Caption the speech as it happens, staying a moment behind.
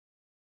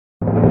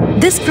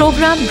This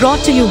program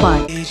brought to you by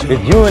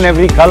with you in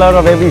every color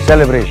of every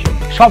celebration.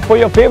 Shop for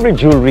your favorite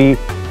jewelry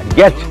and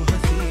get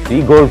the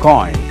gold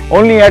coin.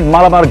 Only at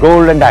Malabar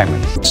Gold and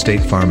Diamonds.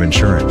 State Farm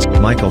Insurance.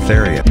 Michael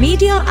Theria.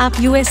 Media App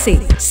USA.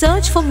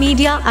 Search for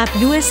Media App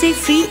USA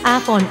free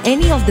app on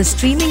any of the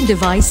streaming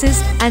devices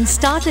and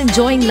start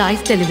enjoying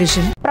live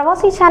television.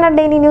 പ്രവാസി channel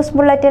daily news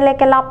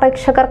ബുള്ളറ്റിനിലേക്ക് എല്ലാ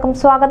പ്രേക്ഷകർക്കും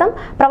സ്വാഗതം.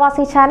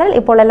 പ്രവാസി channel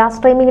ഇപ്പോൾ എല്ലാ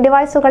streaming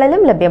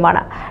ഡിവൈസുകളിലും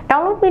ലഭ്യമാണ്.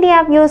 Download media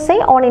app USA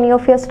on any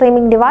of your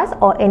streaming device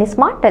or any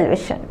smart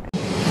television.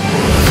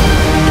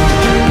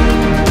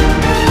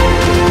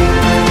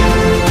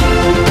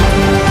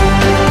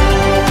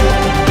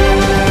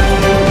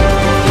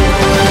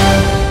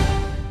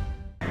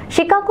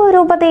 Chicago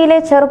രൂപതയിലെ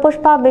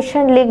Cherupushpa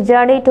mission league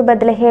journey to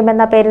Bethlehem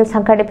എന്ന പേരിൽ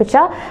സംഘടിപ്പിച്ച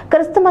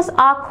ക്രിസ്തുമസ്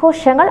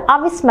ആഘോഷങ്ങൾ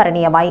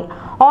അവിസ്മരണീയമായി.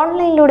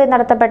 ഓൺലൈനിലൂടെ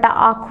നടത്തപ്പെട്ട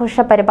ആഘോഷ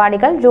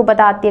പരിപാടികൾ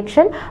രൂപത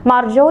അധ്യക്ഷൻ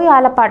മാർ ജോയ്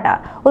ആലപ്പാട്ട്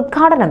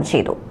ഉദ്ഘാടനം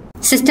ചെയ്തു.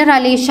 സിസ്റ്റർ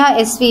അലീഷ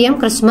SVM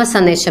ക്രിസ്മസ്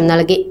സന്ദേശം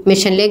നൽകി.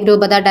 മിഷൻ ലീഗ്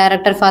രൂപത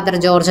director father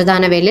George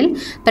ദാനവേലിൽ,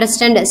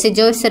 president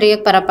Sijoy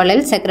Cyriac Parappallil,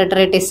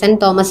 secretary ടിസൻ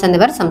Thomas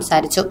എന്നിവർ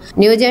സംസാരിച്ചു.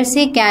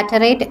 ന്യൂജേഴ്സി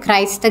കാറ്ററേറ്റ്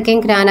ക്രൈസ്റ്റ്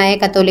കിങ് ജ്ഞാനായ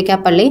കത്തോലിക്ക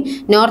പള്ളി,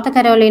 north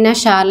Carolina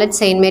Charlotte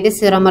saint Mary's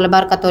zero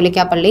Malabar കത്തോലിക്ക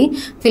പള്ളി,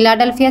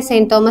 Philadelphia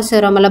saint Thomas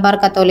Syro Malabar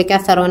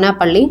കത്തോലിക്ക ഫെറോന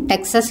പള്ളി,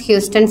 Texas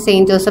Houston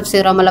saint Joseph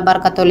zero Malabar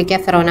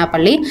കത്തോലിക്ക ഫെറോന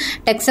പള്ളി,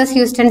 ടെക്സസ്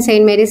ഹ്യൂസ്റ്റൺ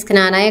സെന്റ് മേരീസ്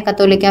ജ്ഞാനായ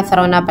കത്തോലിക്ക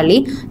ഫെറോന പള്ളി,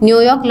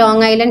 New York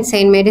long island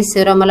saint Mary's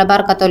zero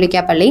Malabar കത്തോലിക്ക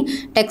പള്ളി,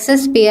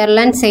 Texas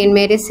പിയർലൻഡ് saint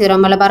Mary's zero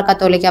Malabar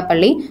കത്തോലിക്ക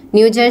പള്ളി,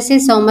 New Jersey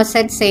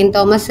Somerset saint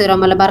Thomas Syro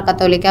Malabar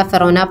കത്തോലിക്ക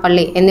ഫെറോന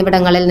പള്ളി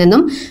എന്നിവിടങ്ങളിൽ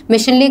നിന്നും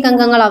മിഷൻ ലീഗ്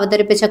അംഗങ്ങൾ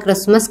അവതരിപ്പിച്ച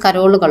ക്രിസ്മസ്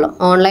കരോളുകളും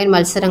ഓൺലൈൻ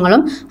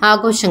മത്സരങ്ങളും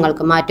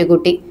ആഘോഷങ്ങൾക്ക്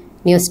മാറ്റുകൂട്ടി.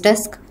 ന്യൂസ്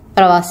ഡെസ്ക്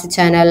പ്രവാസി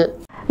ചാനൽ.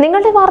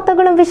 നിങ്ങളുടെ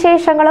വാർത്തകളും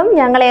വിശേഷങ്ങളും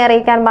ഞങ്ങളെ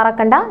അറിയിക്കാൻ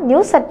മറക്കണ്ട.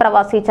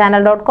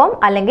 news@pravasichannel.com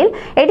അല്ലെങ്കിൽ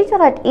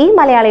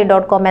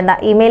editor@eMalayali.com എന്ന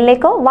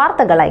ഇമെയിലിലേക്കോ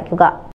വാർത്തകൾ അയയ്ക്കുക.